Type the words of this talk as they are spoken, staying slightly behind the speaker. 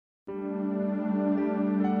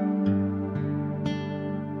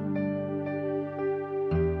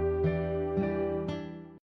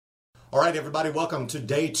All right, everybody, welcome to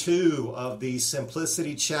day 2 of the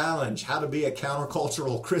Simplicity Challenge, how to be a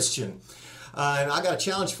countercultural Christian. And I got a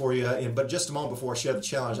challenge for you, but just a moment before I share the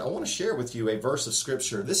challenge, I want to share with you a verse of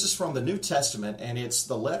Scripture. This is from the New Testament, and it's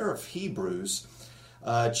the letter of Hebrews,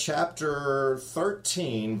 chapter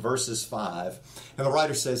 13, verses 5. And the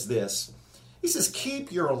writer says this. He says,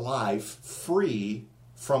 "Keep your life free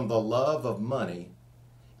from the love of money,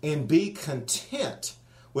 and be content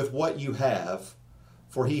with what you have.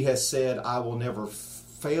 For he has said, I will never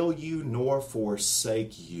fail you nor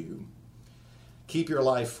forsake you." Keep your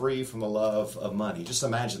life free from the love of money. Just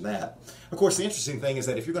imagine that. Of course, the interesting thing is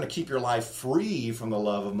that if you're going to keep your life free from the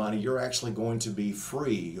love of money, you're actually going to be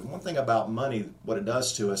free. One thing about money, what it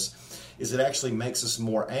does to us, is it actually makes us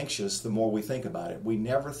more anxious the more we think about it. We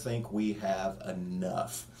never think we have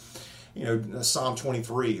enough. You know, Psalm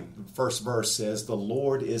 23, first verse says, "The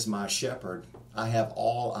Lord is my shepherd. I have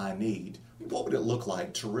all I need." What would it look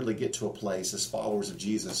like to really get to a place as followers of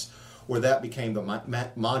Jesus where that became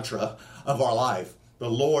the mantra of our life? The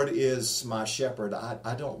Lord is my shepherd.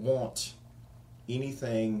 I don't want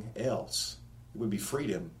anything else. It would be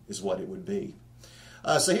freedom is what it would be.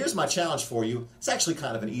 So here's my challenge for you. It's actually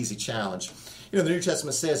kind of an easy challenge. You know, the New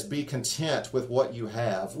Testament says, be content with what you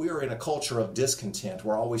have. We are in a culture of discontent.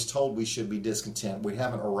 We're always told we should be discontent. We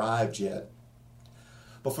haven't arrived yet.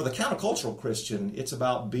 But for the countercultural Christian, it's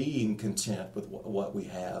about being content with what we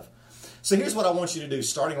have. So here's what I want you to do,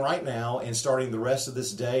 starting right now and starting the rest of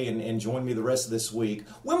this day and join me the rest of this week.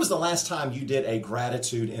 When was the last time you did a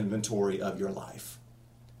gratitude inventory of your life?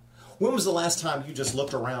 When was the last time you just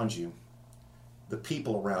looked around you, the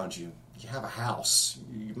people around you? You have a house.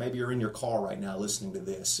 Maybe you're in your car right now listening to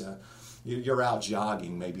this. You're out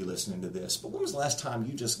jogging, maybe listening to this. But when was the last time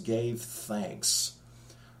you just gave thanks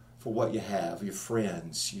for what you have, your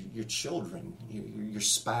friends, your children, your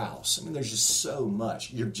spouse? I mean, there's just so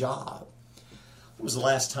much. Your job. When was the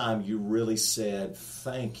last time you really said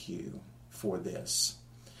thank you for this?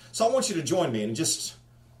 So I want you to join me and just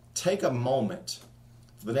take a moment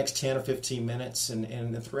for the next 10 or 15 minutes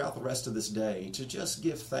and throughout the rest of this day to just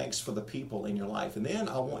give thanks for the people in your life. And then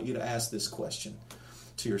I want you to ask this question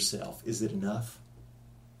to yourself. Is it enough?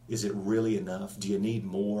 Is it really enough? Do you need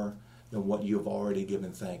more than what you have already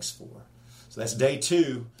given thanks for? So that's day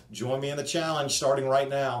 2. Join me in the challenge starting right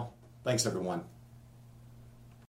now. Thanks, everyone.